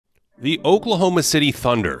The Oklahoma City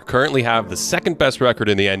Thunder currently have the second best record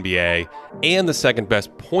in the NBA and the second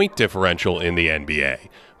best point differential in the NBA.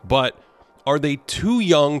 But are they too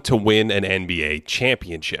young to win an NBA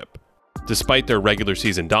championship? Despite their regular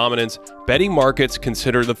season dominance, betting markets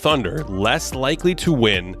consider the Thunder less likely to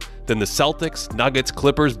win than the Celtics, Nuggets,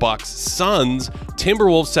 Clippers, Bucks, Suns,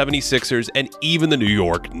 Timberwolves, 76ers, and even the New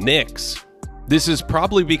York Knicks. This is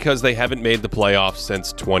probably because they haven't made the playoffs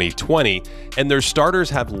since 2020, and their starters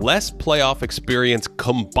have less playoff experience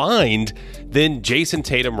combined than Jason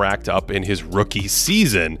Tatum racked up in his rookie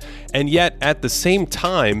season. And yet, at the same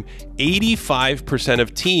time, 85%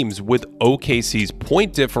 of teams with OKC's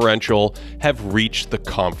point differential have reached the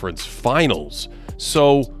conference finals.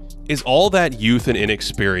 So, is all that youth and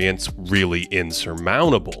inexperience really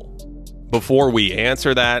insurmountable? Before we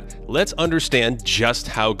answer that, let's understand just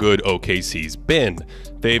how good OKC's been.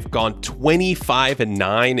 They've gone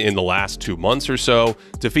 25-9 in the last 2 months or so,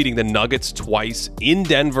 defeating the Nuggets twice in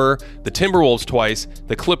Denver, the Timberwolves twice,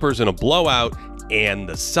 the Clippers in a blowout, and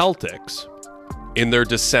the Celtics. In their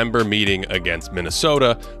December meeting against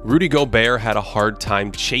Minnesota, Rudy Gobert had a hard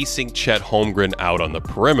time chasing Chet Holmgren out on the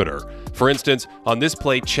perimeter. For instance, on this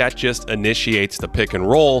play, Chet just initiates the pick and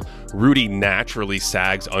roll, Rudy naturally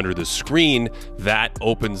sags under the screen, that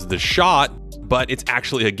opens the shot, but it's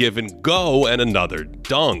actually a give and go and another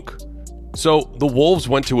dunk. So the Wolves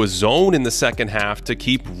went to a zone in the second half to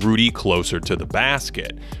keep Rudy closer to the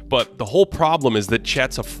basket. But the whole problem is that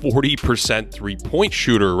Chet's a 40% three-point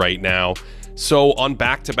shooter right now. So on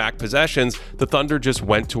back-to-back possessions, the Thunder just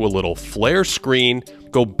went to a little flare screen.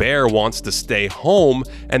 Gobert wants to stay home,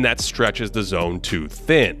 and that stretches the zone too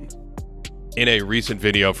thin. In a recent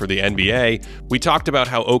video for the NBA, we talked about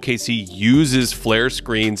how OKC uses flare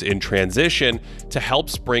screens in transition to help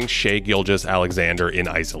spring Gilgeous-Alexander in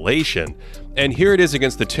isolation. And here it is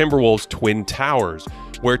against the Timberwolves' Twin Towers,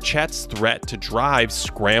 where Chet's threat to drive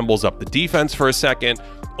scrambles up the defense for a second,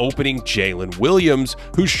 opening Jalen Williams,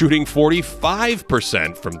 who's shooting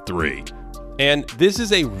 45% from three. And this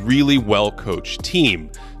is a really well-coached team.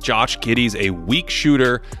 Josh Giddey's a weak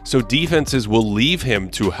shooter, so defenses will leave him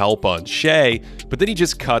to help on Shea, but then he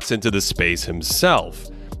just cuts into the space himself.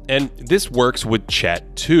 And this works with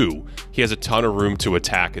Chet too. He has a ton of room to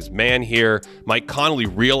attack his man here. Mike Conley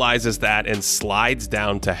realizes that and slides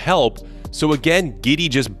down to help. So again, Giddey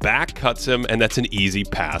just back cuts him, and that's an easy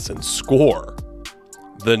pass and score.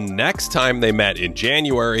 The next time they met in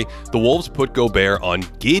January, the Wolves put Gobert on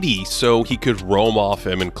Giddey so he could roam off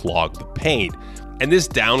him and clog the paint. And this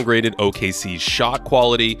downgraded OKC's shot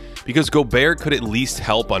quality because Gobert could at least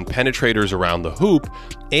help on penetrators around the hoop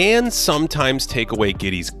and sometimes take away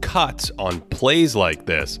Giddey's cuts on plays like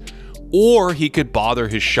this, or he could bother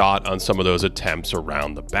his shot on some of those attempts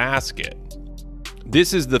around the basket.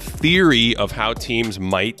 This is the theory of how teams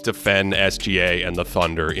might defend SGA and the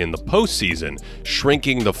Thunder in the postseason,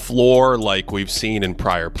 shrinking the floor like we've seen in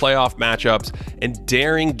prior playoff matchups and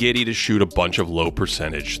daring Giddey to shoot a bunch of low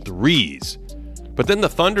percentage threes. But then the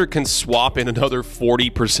Thunder can swap in another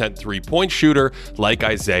 40% three-point shooter like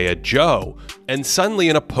Isaiah Joe, and suddenly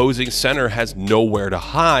an opposing center has nowhere to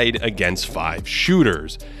hide against 5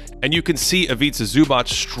 shooters. And you can see Ivica Zubac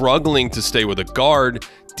struggling to stay with a guard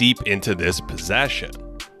deep into this possession.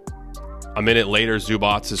 A minute later,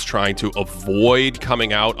 Zubac is trying to avoid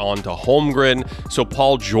coming out onto Holmgren, so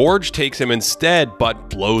Paul George takes him instead but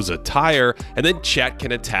blows a tire, and then Chet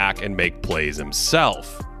can attack and make plays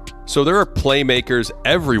himself. So there are playmakers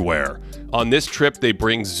everywhere. On this trip, they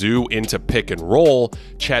bring Zoo into pick and roll.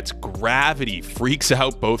 Chet's gravity freaks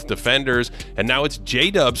out both defenders, and now it's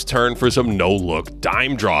J-Dub's turn for some no-look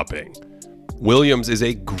dime dropping. Williams is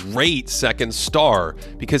a great second star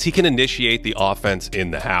because he can initiate the offense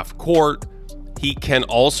in the half court. He can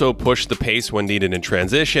also push the pace when needed in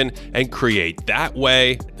transition and create that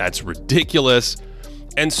way. That's ridiculous.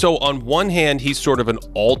 And so on one hand, he's sort of an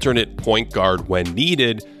alternate point guard when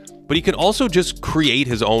needed, but he can also just create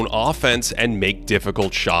his own offense and make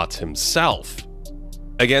difficult shots himself.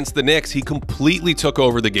 Against the Knicks, he completely took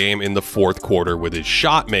over the game in the fourth quarter with his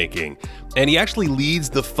shot making, and he actually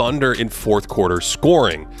leads the Thunder in fourth quarter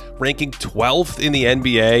scoring, ranking 12th in the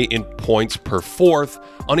NBA in points per fourth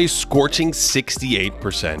on a scorching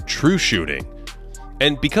 68% true shooting.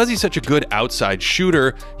 And because he's such a good outside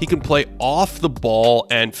shooter, he can play off the ball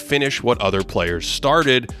and finish what other players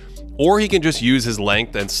started, or he can just use his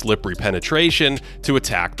length and slippery penetration to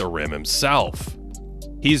attack the rim himself.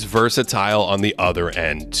 He's versatile on the other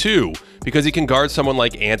end too, because he can guard someone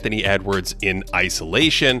like Anthony Edwards in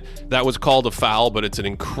isolation. That was called a foul, but it's an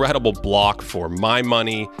incredible block for my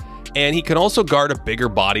money. And he can also guard a bigger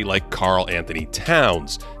body like Karl Anthony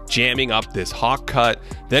Towns. jamming up this hawk cut,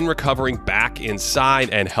 then recovering back inside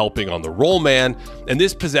and helping on the roll man, and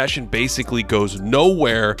this possession basically goes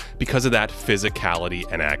nowhere because of that physicality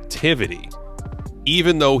and activity.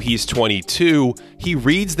 Even though he's 22, he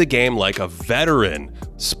reads the game like a veteran,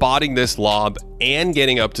 spotting this lob and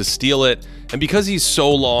getting up to steal it, and because he's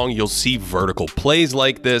so long, you'll see vertical plays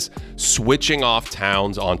like this, switching off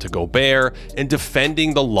Towns onto Gobert and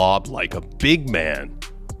defending the lob like a big man.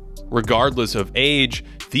 Regardless of age,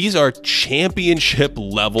 these are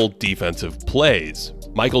championship-level defensive plays.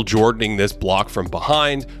 Michael Jordaning this block from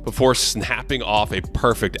behind before snapping off a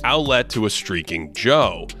perfect outlet to a streaking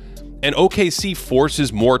Joe. And OKC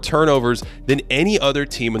forces more turnovers than any other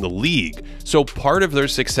team in the league, so part of their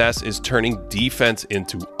success is turning defense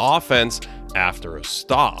into offense after a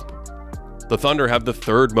stop. The Thunder have the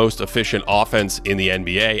third most efficient offense in the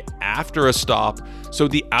NBA after a stop, so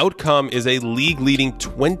the outcome is a league-leading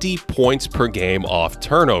 20 points per game off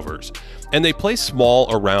turnovers. And they play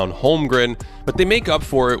small around Holmgren, but they make up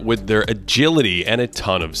for it with their agility and a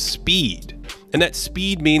ton of speed. And that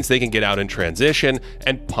speed means they can get out in transition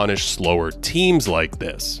and punish slower teams like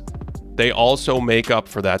this. They also make up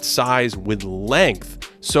for that size with length,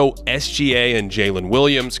 so SGA and Jalen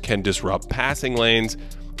Williams can disrupt passing lanes,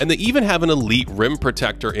 and they even have an elite rim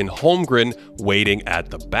protector in Holmgren waiting at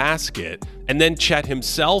the basket. And then Chet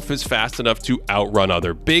himself is fast enough to outrun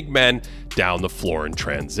other big men down the floor in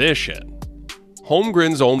transition.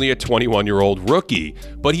 Holmgren's only a 21-year-old rookie,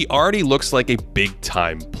 but he already looks like a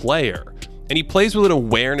big-time player. And he plays with an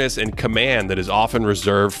awareness and command that is often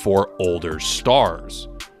reserved for older stars.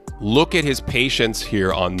 Look at his patience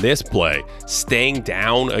here on this play, staying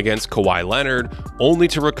down against Kawhi Leonard only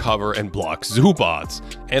to recover and block Zubats.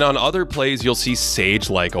 And on other plays, you'll see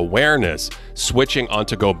Sage-like awareness, switching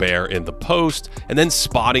onto Gobert in the post, and then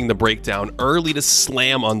spotting the breakdown early to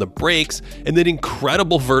slam on the breaks, and then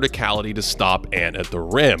incredible verticality to stop Ant at the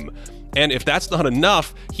rim. And if that's not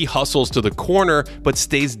enough, he hustles to the corner, but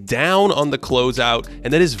stays down on the closeout,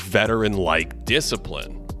 and that is veteran-like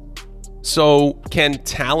discipline. So, can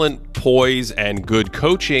talent, poise, and good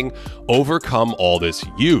coaching overcome all this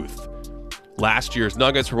youth? Last year's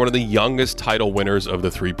Nuggets were one of the youngest title winners of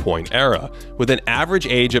the three-point era, with an average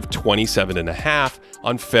age of 27.5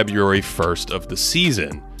 on February 1st of the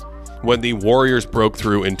season. When the Warriors broke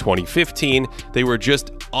through in 2015, they were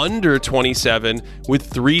just under 27, with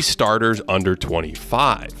 3 starters under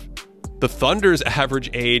 25. The Thunder's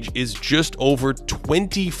average age is just over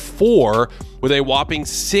 24, with a whopping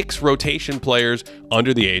 6 rotation players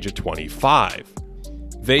under the age of 25.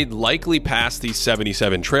 They'd likely pass the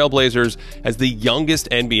 77 Trailblazers as the youngest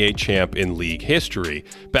NBA champ in league history,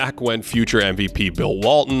 back when future MVP Bill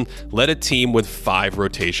Walton led a team with 5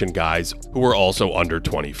 rotation guys who were also under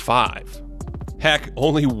 25. Heck,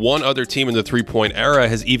 only one other team in the three-point era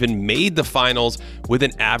has even made the finals with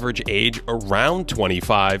an average age around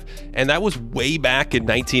 25, and that was way back in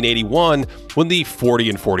 1981 when the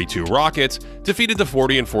 40-42 Rockets defeated the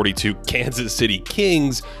 40-42 Kansas City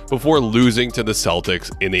Kings before losing to the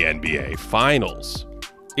Celtics in the NBA Finals.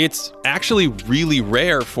 It's actually really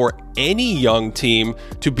rare for any young team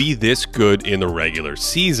to be this good in the regular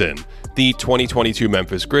season. The 2022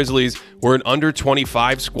 Memphis Grizzlies were an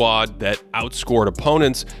under-25 squad that outscored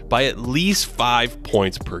opponents by at least 5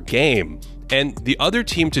 points per game. And the other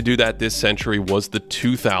team to do that this century was the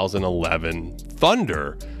 2011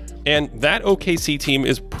 Thunder. And that OKC team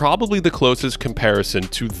is probably the closest comparison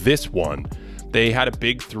to this one. They had a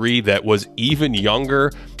big three that was even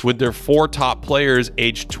younger, with their 4 top players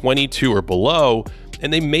aged 22 or below,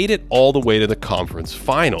 and they made it all the way to the conference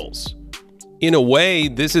finals. In a way,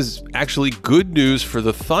 this is actually good news for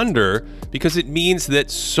the Thunder because it means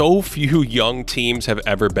that so few young teams have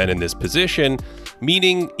ever been in this position,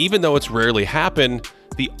 meaning even though it's rarely happened,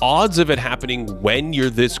 the odds of it happening when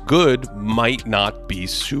you're this good might not be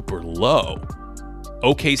super low.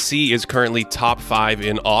 OKC is currently top 5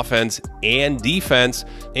 in offense and defense,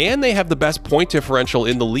 and they have the best point differential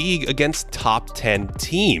in the league against top 10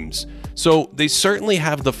 teams. So they certainly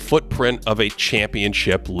have the footprint of a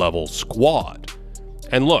championship-level squad.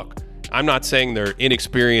 And look, I'm not saying their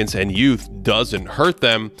inexperience and youth doesn't hurt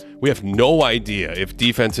them. We have no idea if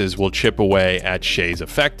defenses will chip away at Shea's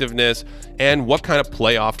effectiveness and what kind of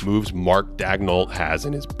playoff moves Mark Daigneault has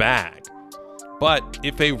in his bag. But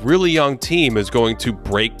if a really young team is going to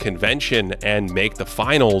break convention and make the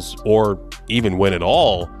finals, or even win it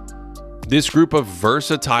all, this group of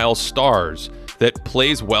versatile stars that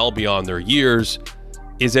plays well beyond their years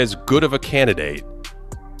is as good of a candidate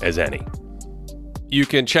as any. You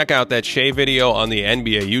can check out that Shea video on the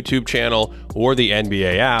NBA YouTube channel or the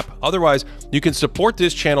NBA app. Otherwise, you can support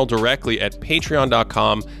this channel directly at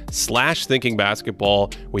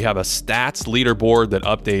patreon.com/thinkingbasketball. We have a stats leaderboard that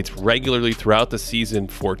updates regularly throughout the season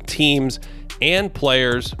for teams and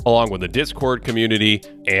players, along with the Discord community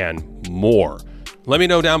and more. Let me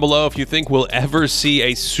know down below if you think we'll ever see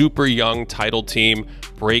a super young title team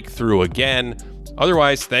break through again.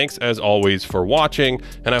 Otherwise, thanks as always for watching,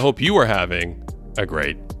 and I hope you are having a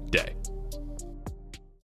great